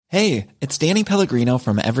Hey, it's Danny Pellegrino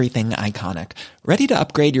from Everything Iconic. Ready to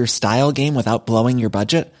upgrade your style game without blowing your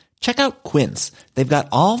budget? Check out Quince. They've got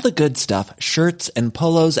all the good stuff, shirts and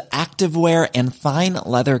polos, activewear, and fine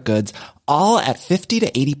leather goods, all at 50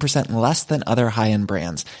 to 80% less than other high-end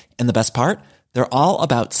brands. And the best part? They're all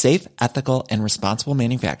about safe, ethical, and responsible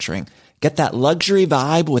manufacturing. Get that luxury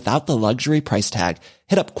vibe without the luxury price tag.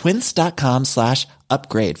 Hit up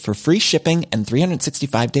quince.com/upgrade for free shipping and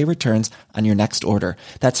 365-day returns on your next order.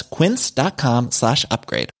 That's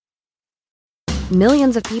quince.com/upgrade.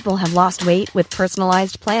 Millions of people have lost weight with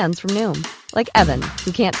personalized plans from Noom. Like Evan,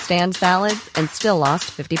 who can't stand salads and still lost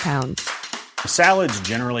 50 pounds. Salads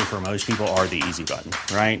generally for most people are the easy button,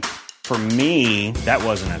 right? For me, that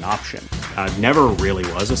wasn't an option. I never really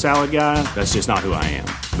was a salad guy. That's just not who I am.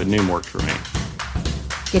 But Noom worked for me.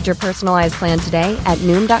 Get your personalized plan today at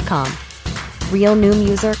Noom.com. Real Noom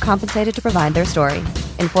user compensated to provide their story.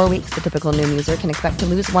 In 4 weeks, the typical Noom user can expect to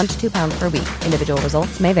lose 1 to 2 pounds per week. Individual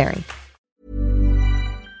results may vary.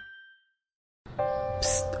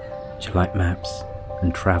 Psst. Do you like maps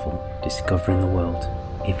and travel, discovering the world?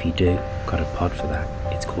 If you do, got a pod for that.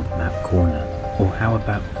 It's called Map Corner. Or how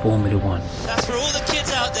about Formula One? That's for all the kids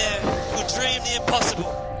out there who dream the impossible.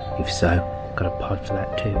 If so, got a pod for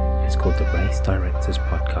that too. It's called the Race Directors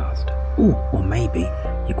Podcast. Ooh, or maybe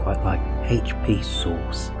you quite like HP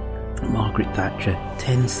Source, Margaret Thatcher,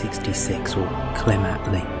 1066, or Clem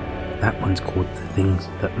Attlee. That one's called The Things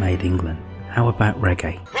That Made England. How about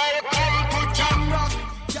reggae?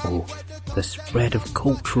 Or the spread of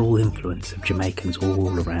cultural influence of Jamaicans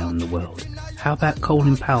all around the world. How about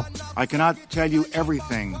Colin Powell? I cannot tell you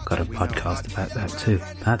everything. Got a podcast about that too.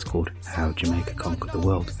 That's called How Jamaica Conquered the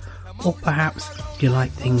World. Or perhaps you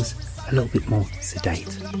like things a little bit more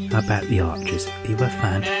sedate. How about The Archers? Are you a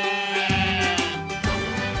fan?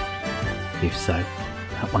 If so,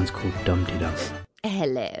 that one's called Dum De Dum.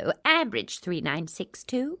 Hello, Ambridge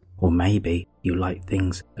 3962. Or maybe you like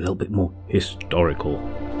things a little bit more historical.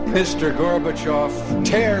 Mr. Gorbachev,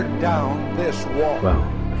 tear down this wall. Well,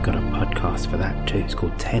 I've got a podcast for that too. It's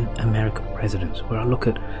called 10 American Presidents, where I look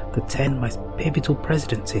at the 10 most pivotal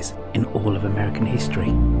presidencies in all of American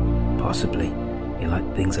history. Possibly you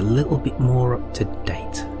like things a little bit more up to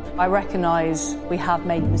date. I recognise we have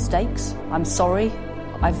made mistakes. I'm sorry.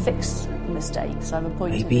 I've fixed the mistakes. I've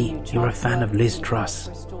appointed Maybe you're a fan of Liz Truss.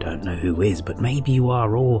 Don't know who is, but maybe you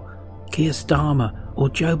are. Or Keir Starmer, or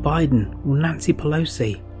Joe Biden, or Nancy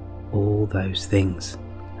Pelosi. All those things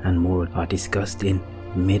and more are discussed in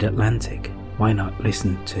Mid-Atlantic. Why not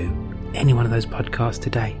listen to any one of those podcasts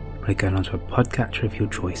today by going onto a podcatcher of your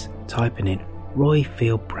choice, typing in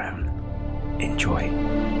Roifield Brown. Enjoy.